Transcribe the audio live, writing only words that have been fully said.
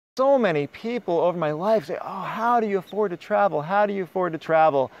so many people over my life say, oh, how do you afford to travel? How do you afford to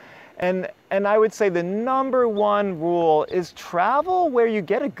travel? And I would say the number one rule is travel where you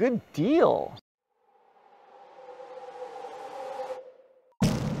get a good deal.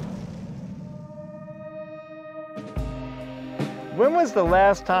 When was the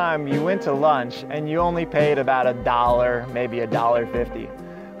last time you went to lunch and you only paid about $1, maybe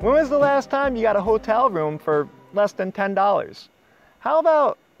 $1.50? When was the last time you got a hotel room for less than $10? How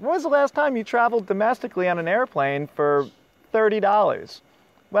about, when was the last time you traveled domestically on an airplane for $30?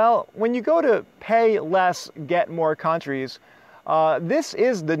 Well, when you go to pay less, get more countries, this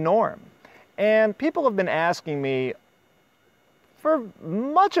is the norm. And people have been asking me, for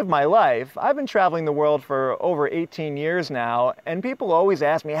much of my life, I've been traveling the world for over 18 years now, and people always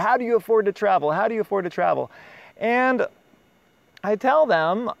ask me, how do you afford to travel? How do you afford to travel? And I tell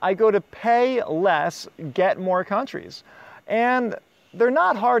them, I go to pay less, get more countries. And they're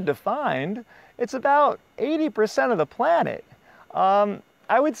not hard to find. It's about 80% of the planet.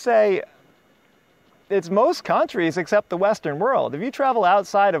 I would say it's most countries except the Western world. If you travel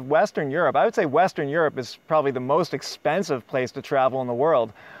outside of Western Europe, I would say Western Europe is probably the most expensive place to travel in the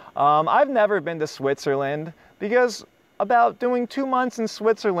world. I've never been to Switzerland because about doing 2 months in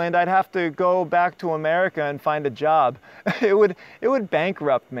Switzerland, I'd have to go back to America and find a job. It would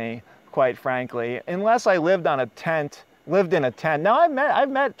bankrupt me, quite frankly, unless I lived in a tent. Now I've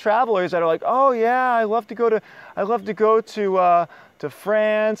met travelers that are like, oh yeah, I love to go to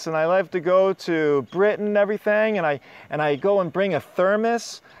France, and I love to go to Britain and everything, and I go and bring a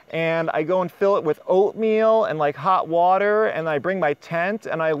thermos, and I go and fill it with oatmeal and like hot water, and I bring my tent,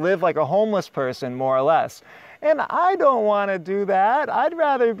 and I live like a homeless person, more or less. And I don't want to do that. I'd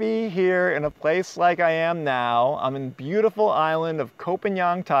rather be here in a place like I am now. I'm in beautiful island of Koh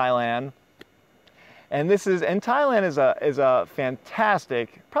Phangan, Thailand. And Thailand is a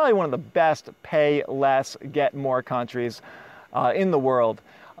fantastic, probably one of the best pay less, get more countries in the world.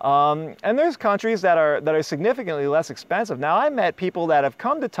 And there's countries that are significantly less expensive. Now, I met people that have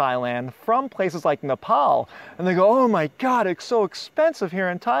come to Thailand from places like Nepal, and they go, oh my God, it's so expensive here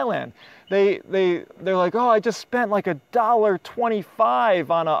in Thailand. They're like, oh, I just spent like $1.25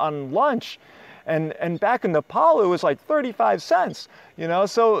 on lunch. And back in Nepal, it was like 35 cents, you know?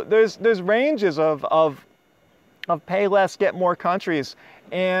 So there's ranges of pay less, get more countries.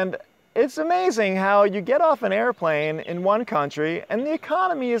 And it's amazing how you get off an airplane in one country and the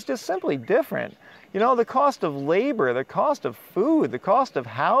economy is just simply different. You know, the cost of labor, the cost of food, the cost of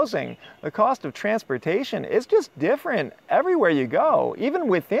housing, the cost of transportation is just different everywhere you go, even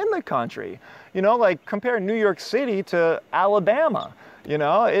within the country. You know, like compare New York City to Alabama, you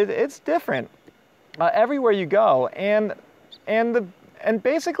know, it's different everywhere you go. And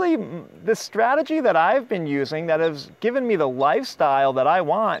basically the strategy that I've been using that has given me the lifestyle that I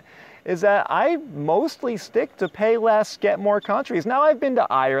want is that I mostly stick to pay less, get more countries. Now, I've been to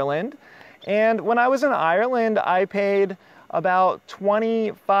Ireland, and when I was in Ireland, I paid about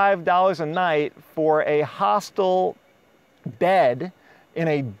 $25 a night for a hostel bed in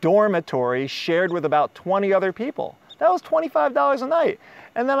a dormitory shared with about 20 other people. That was $25 a night.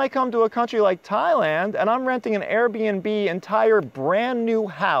 And then I come to a country like Thailand, and I'm renting an Airbnb entire brand new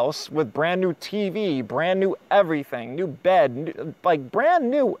house with brand new TV, brand new everything, new bed, like brand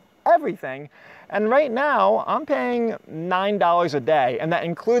new everything. And right now, I'm paying $9 a day, and that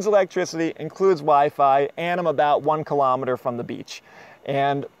includes electricity, includes Wi-Fi, and I'm about 1 kilometer from the beach.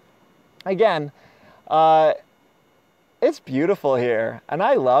 And again, it's beautiful here, and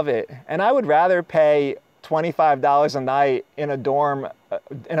I love it. And I would rather pay $25 a night in a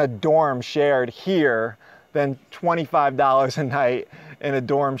dorm shared here than $25 a night in a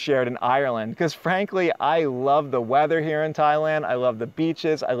dorm shared in Ireland. Because frankly, I love the weather here in Thailand. I love the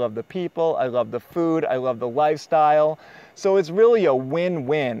beaches. I love the people. I love the food. I love the lifestyle. So it's really a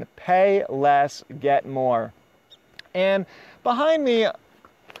win-win. Pay less, get more. And behind me,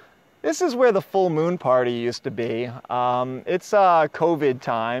 this is where the full moon party used to be. It's COVID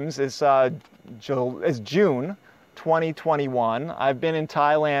times. It's June 2021. I've been in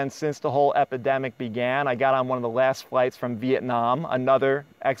Thailand since the whole epidemic began. I got on one of the last flights from Vietnam, another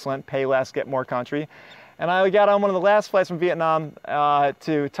excellent pay less, get more country. And I got on one of the last flights from Vietnam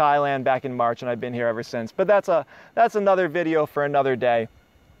to Thailand back in March, and I've been here ever since. But that's another video for another day.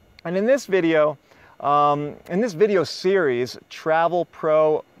 And in this video series, Travel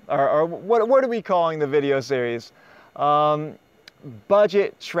Pro, or what are we calling the video series?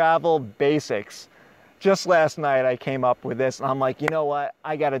 Budget Travel Basics. Just last night I came up with this, and I'm like, you know what?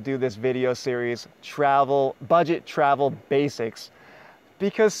 I got to do this video series, Budget Travel Basics,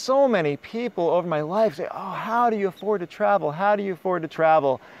 because so many people over my life say, oh, how do you afford to travel? How do you afford to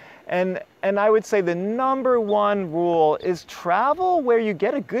travel? And I would say the #1 rule is travel where you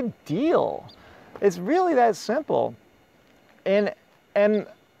get a good deal. It's really that simple. And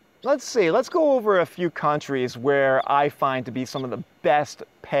let's see, let's go over a few countries where I find to be some of the best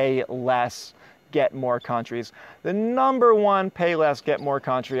pay less, get more countries. The #1 pay less, get more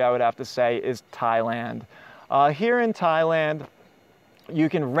country I would have to say is Thailand. Here in Thailand, you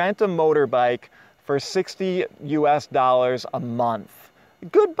can rent a motorbike for $60 US a month.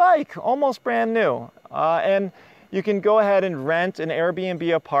 Good bike, almost brand new. And you can go ahead and rent an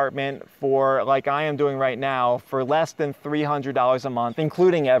Airbnb apartment for, like I am doing right now, for less than $300 a month,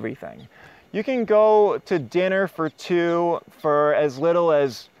 including everything. You can go to dinner for two for as little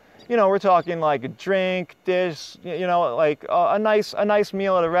as, you know, we're talking like a drink, dish, you know, like a nice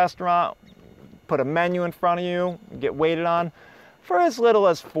meal at a restaurant, put a menu in front of you, get waited on, for as little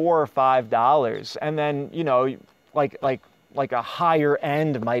as $4 or $5. And then, you know, like a higher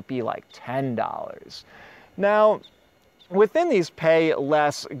end might be like $10. Now, within these pay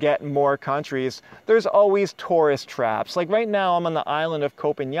less, get more countries, there's always tourist traps. Like right now, I'm on the island of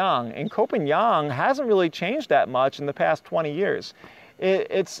Koh Phangan, and Koh Phangan hasn't really changed that much in the past 20 years.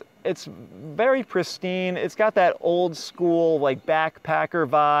 It's very pristine. It's got that old school like backpacker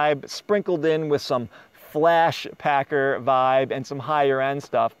vibe, sprinkled in with some flash packer vibe and some higher end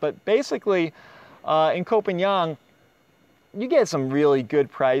stuff. But basically, in Koh Phangan, you get some really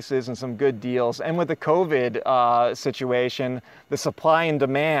good prices and some good deals. And with the COVID situation, the supply and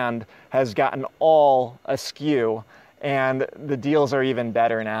demand has gotten all askew, and the deals are even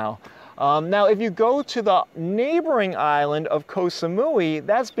better now. Now, if you go to the neighboring island of Koh Samui,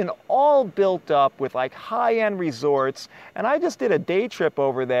 that's been all built up with like high-end resorts. And I just did a day trip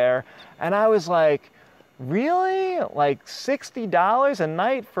over there, and I was like, really? Like $60 a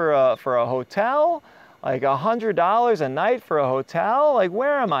night for a hotel? Like $100 a night for a hotel? Like,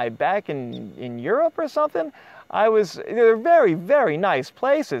 where am I, back in Europe or something? They're very, very nice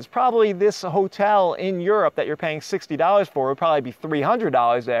places. Probably this hotel in Europe that you're paying $60 for would probably be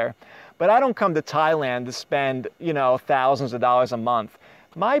 $300 there. But I don't come to Thailand to spend, you know, thousands of dollars a month.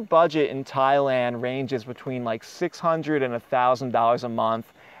 My budget in Thailand ranges between like $600 and $1,000 a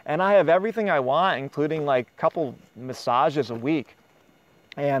month. And I have everything I want, including like a couple massages a week.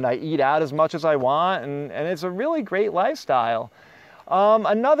 And I eat out as much as I want, and it's a really great lifestyle.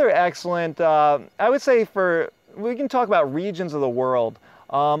 Another excellent, I would say we can talk about regions of the world.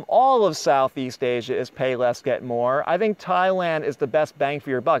 All of Southeast Asia is pay less, get more. I think Thailand is the best bang for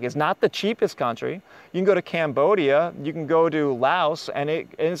your buck. It's not the cheapest country. You can go to Cambodia, you can go to Laos, and it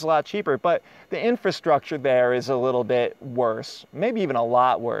is a lot cheaper, but the infrastructure there is a little bit worse, maybe even a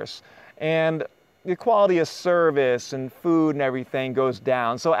lot worse. And the quality of service and food and everything goes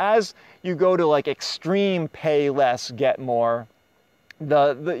down. So as you go to like extreme pay less, get more,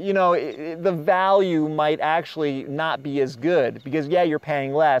 the value might actually not be as good, because yeah, you're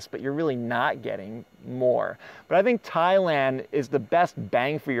paying less, but you're really not getting more. But I think Thailand is the best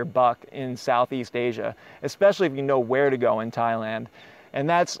bang for your buck in Southeast Asia, especially if you know where to go in Thailand. And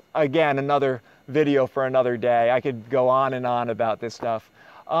that's, again, another video for another day. I could go on and on about this stuff.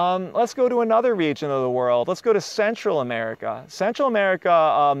 Let's go to another region of the world. Let's go to Central America. Central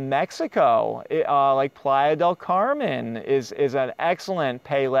America, Mexico, like Playa del Carmen is an excellent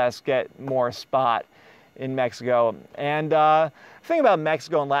pay less, get more spot in Mexico. And the thing about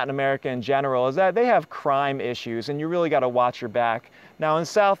Mexico and Latin America in general is that they have crime issues, and you really got to watch your back. Now in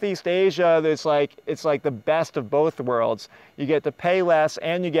Southeast Asia, it's like the best of both worlds. You get to pay less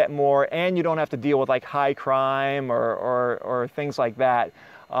and you get more, and you don't have to deal with like high crime or things like that.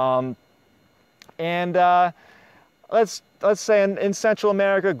 Let's say in Central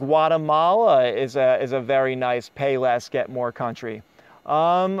America, Guatemala is a very nice pay less, get more country.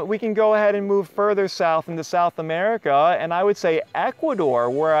 We can go ahead and move further south into South America, and I would say Ecuador,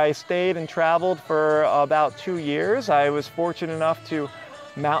 where I stayed and traveled for about 2 years. I was fortunate enough to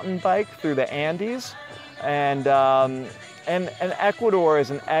mountain bike through the Andes, and Ecuador is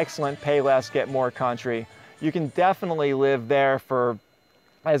an excellent pay less, get more country. You can definitely live there for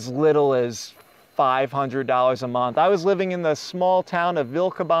as little as $500 a month. I was living in the small town of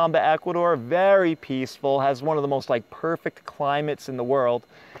Vilcabamba, Ecuador, very peaceful, has one of the most like perfect climates in the world.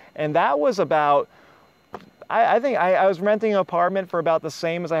 And that was about, I think I was renting an apartment for about the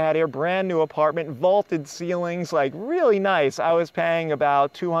same as I had here, brand new apartment, vaulted ceilings, like really nice. I was paying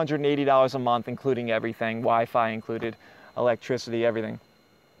about $280 a month, including everything, Wi-Fi included, electricity, everything.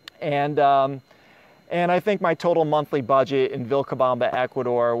 And I think my total monthly budget in Vilcabamba,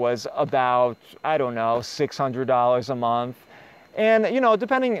 Ecuador was about, I don't know, $600 a month. And, you know,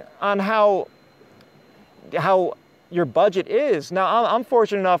 depending on how your budget is. Now, I'm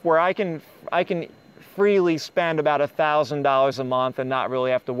fortunate enough where I can freely spend about $1,000 a month and not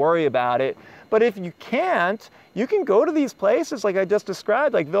really have to worry about it. But if you can't, you can go to these places like I just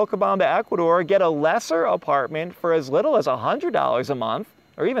described, like Vilcabamba, Ecuador, get a lesser apartment for as little as $100 a month,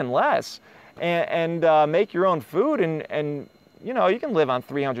 or even less, and make your own food, and you know, you can live on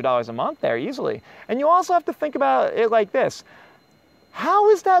 $300 a month there easily. And you also have to think about it like this: how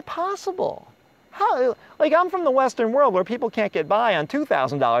is that possible? How, like, I'm from the Western world where people can't get by on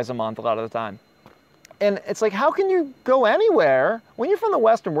 $2,000 a month a lot of the time. And it's like, how can you go anywhere when you're from the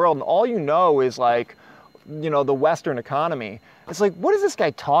Western world and all you know is, like, you know, the Western economy? It's like, what is this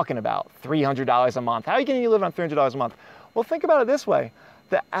guy talking about? $300 a month. How can you live on $300 a month? Well, think about it this way.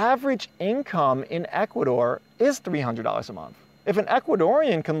 The average income in Ecuador is $300 a month. If an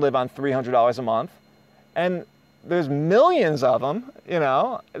Ecuadorian can live on $300 a month, and there's millions of them, you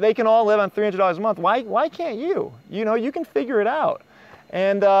know, they can all live on $300 a month. Why can't you? You know, you can figure it out.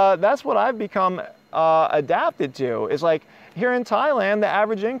 And that's what I've become adapted to. Is like, here in Thailand, the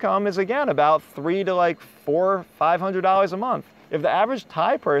average income is, again, about $300 to like $500 a month. If the average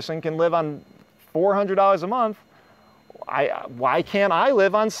Thai person can live on $400 a month, why can't I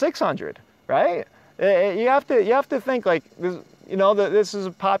live on $600, right? You have to think, like, you know, this is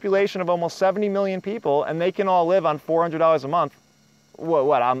a population of almost 70 million people, and they can all live on $400 a month.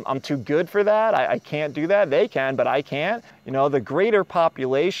 What, I'm too good for that? I can't do that? They can, but I can't? You know, the greater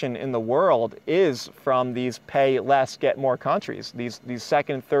population in the world is from these pay less, get more countries, these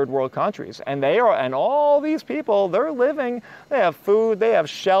second and third world countries. And and all these people, they're living, they have food, they have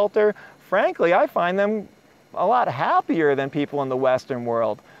shelter. Frankly, I find them a lot happier than people in the Western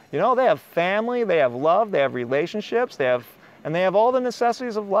world. You know, they have family, they have love, they have relationships, they have all the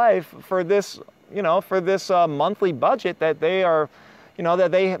necessities of life for this, you know, for this monthly budget that they are, you know,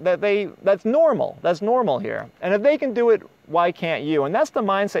 that's normal. That's normal here. And if they can do it, why can't you? And that's the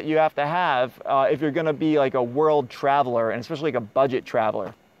mindset you have to have if you're going to be like a world traveler, and especially like a budget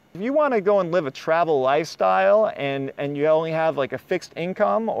traveler. If you want to go and live a travel lifestyle and you only have like a fixed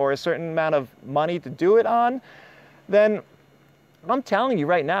income or a certain amount of money to do it on, then I'm telling you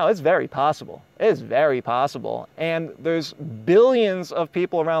right now, it's very possible. It is very possible. And there's billions of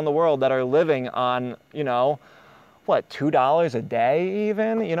people around the world that are living on, you know, what, $2 a day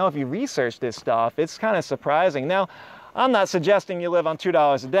even? You know, if you research this stuff, it's kind of surprising. Now, I'm not suggesting you live on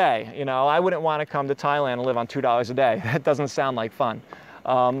 $2 a day. You know, I wouldn't want to come to Thailand and live on $2 a day. That doesn't sound like fun.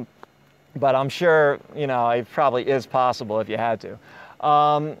 But I'm sure, you know, it probably is possible if you had to.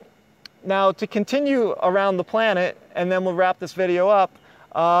 Now, to continue around the planet, and then we'll wrap this video up,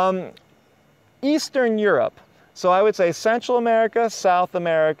 Eastern Europe. So I would say Central America, South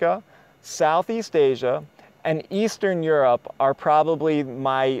America, Southeast Asia, and Eastern Europe are probably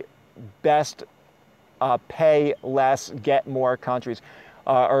my best pay less, get more countries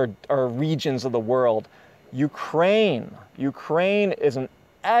or regions of the world. Ukraine is an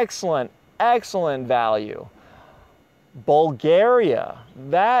excellent value. Bulgaria,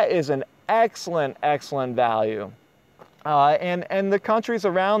 that is an excellent value. And the countries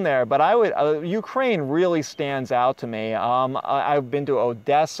around there, but I would, Ukraine really stands out to me. I've been to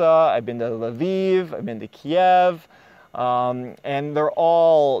Odessa, I've been to Lviv, I've been to Kiev, and they're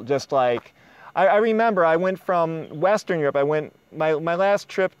all just like, I remember I went from Western Europe, my last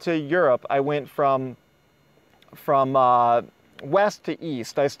trip to Europe, I went from west to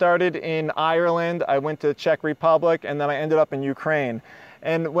east. I started in Ireland, I went to Czech Republic, and then I ended up in Ukraine.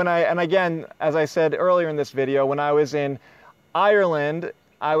 And again, as I said earlier in this video, when I was in Ireland,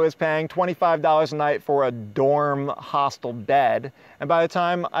 I was paying $25 a night for a dorm hostel bed. And by the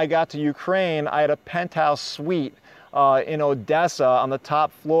time I got to Ukraine, I had a penthouse suite in Odessa on the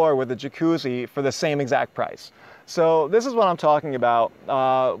top floor with a jacuzzi for the same exact price. So this is what I'm talking about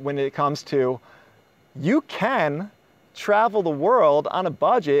when it comes to, you can travel the world on a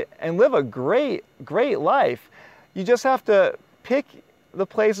budget and live a great life. You just have to pick the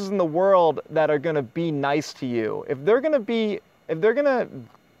places in the world that are going to be nice to you. If they're going to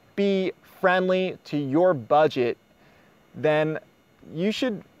be friendly to your budget, then you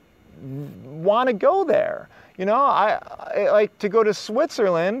should want to go there. You know, I like to go to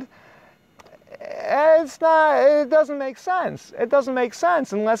Switzerland. It doesn't make sense. It doesn't make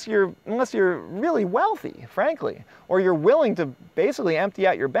sense unless you're really wealthy, frankly, or you're willing to basically empty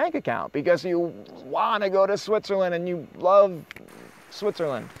out your bank account because you want to go to Switzerland and you love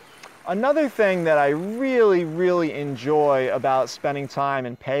Switzerland. Another thing that I really enjoy about spending time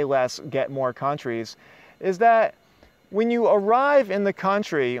in pay less, get more countries is that when you arrive in the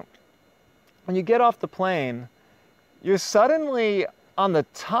country, when you get off the plane, you're suddenly on the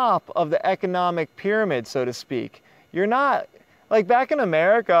top of the economic pyramid, so to speak. you're not, like back in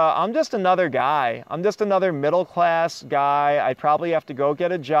America, I'm just another guy. I'm just another middle-class guy. I'd probably have to go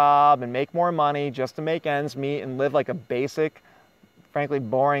get a job and make more money just to make ends meet and live like a basic, frankly,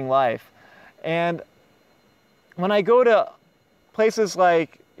 boring life. And when I go to places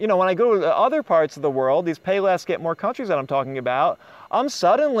like, you know, when I go to other parts of the world, these pay less, get more countries that I'm talking about, I'm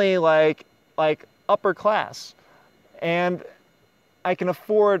suddenly like upper class. And I can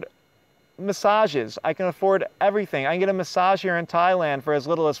afford massages. I can afford everything. I can get a massage here in Thailand for as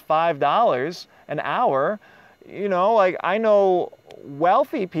little as $5 an hour. You know, like I know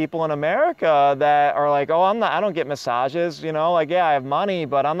wealthy people in America that are like, oh, I don't get massages. You know, like, yeah, I have money,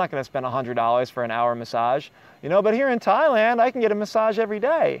 but I'm not going to spend $100 for an hour massage. You know, but here in Thailand, I can get a massage every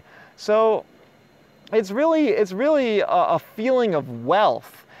day. So it's really a feeling of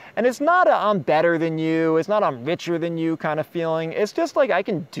wealth. And it's not a I'm better than you, it's not I'm richer than you kind of feeling. It's just like I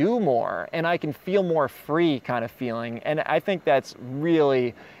can do more and I can feel more free kind of feeling. And I think that's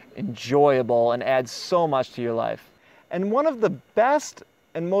really enjoyable and adds so much to your life. And one of the best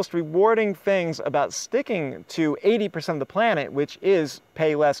and most rewarding things about sticking to 80% of the planet, which is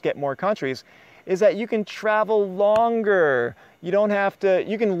pay less, get more countries, is that you can travel longer. You don't have to,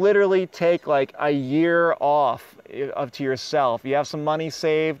 you can literally take like a year off to yourself. You have some money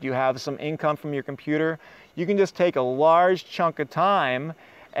saved, you have some income from your computer. You can just take a large chunk of time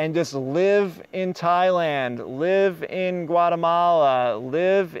and just live in Thailand, live in Guatemala,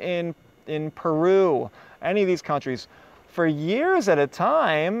 live in Peru, any of these countries for years at a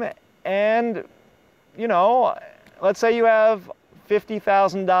time. And, you know, let's say you have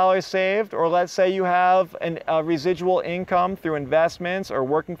 $50,000 saved, or let's say you have a residual income through investments or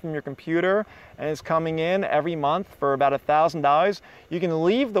working from your computer and it's coming in every month for about $1,000. You can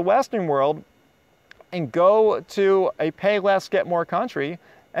leave the Western world and go to a pay less, get more country,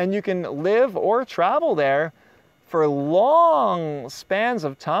 and you can live or travel there for long spans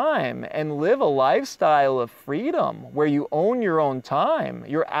of time and live a lifestyle of freedom where you own your own time.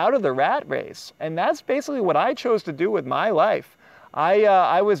 You're out of the rat race. And that's basically what I chose to do with my life.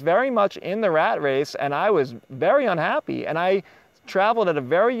 I was very much in the rat race and I was very unhappy. And I traveled at a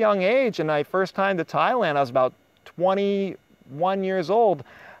very young age, and my first time to Thailand, I was about 21 years old.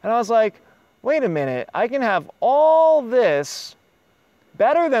 And I was like, wait a minute, I can have all this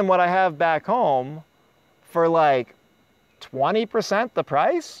better than what I have back home for like 20% the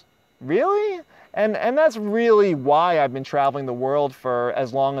price? Really? And that's really why I've been traveling the world for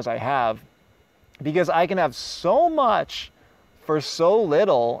as long as I have. Because I can have so much for so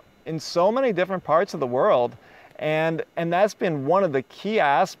little in so many different parts of the world. And that's been one of the key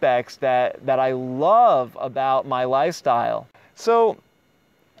aspects that I love about my lifestyle. So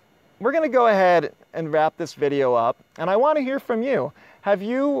we're gonna go ahead and wrap this video up, and I wanna hear from you. Have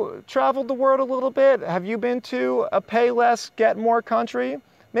you traveled the world a little bit? Have you been to a pay less, get more country?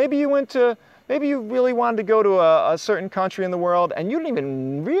 Maybe you really wanted to go to a certain country in the world and you didn't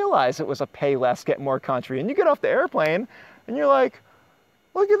even realize it was a pay less, get more country. And you get off the airplane and you're like,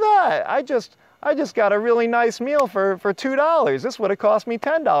 look at that. I just got a really nice meal for $2. This would have cost me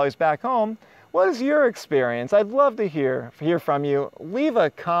 $10 back home. What is your experience? I'd love to hear from you. Leave a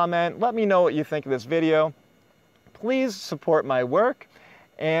comment. Let me know what you think of this video. Please support my work.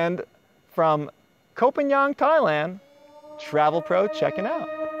 And from Koh Phangan, Thailand, Travel Pro checking out.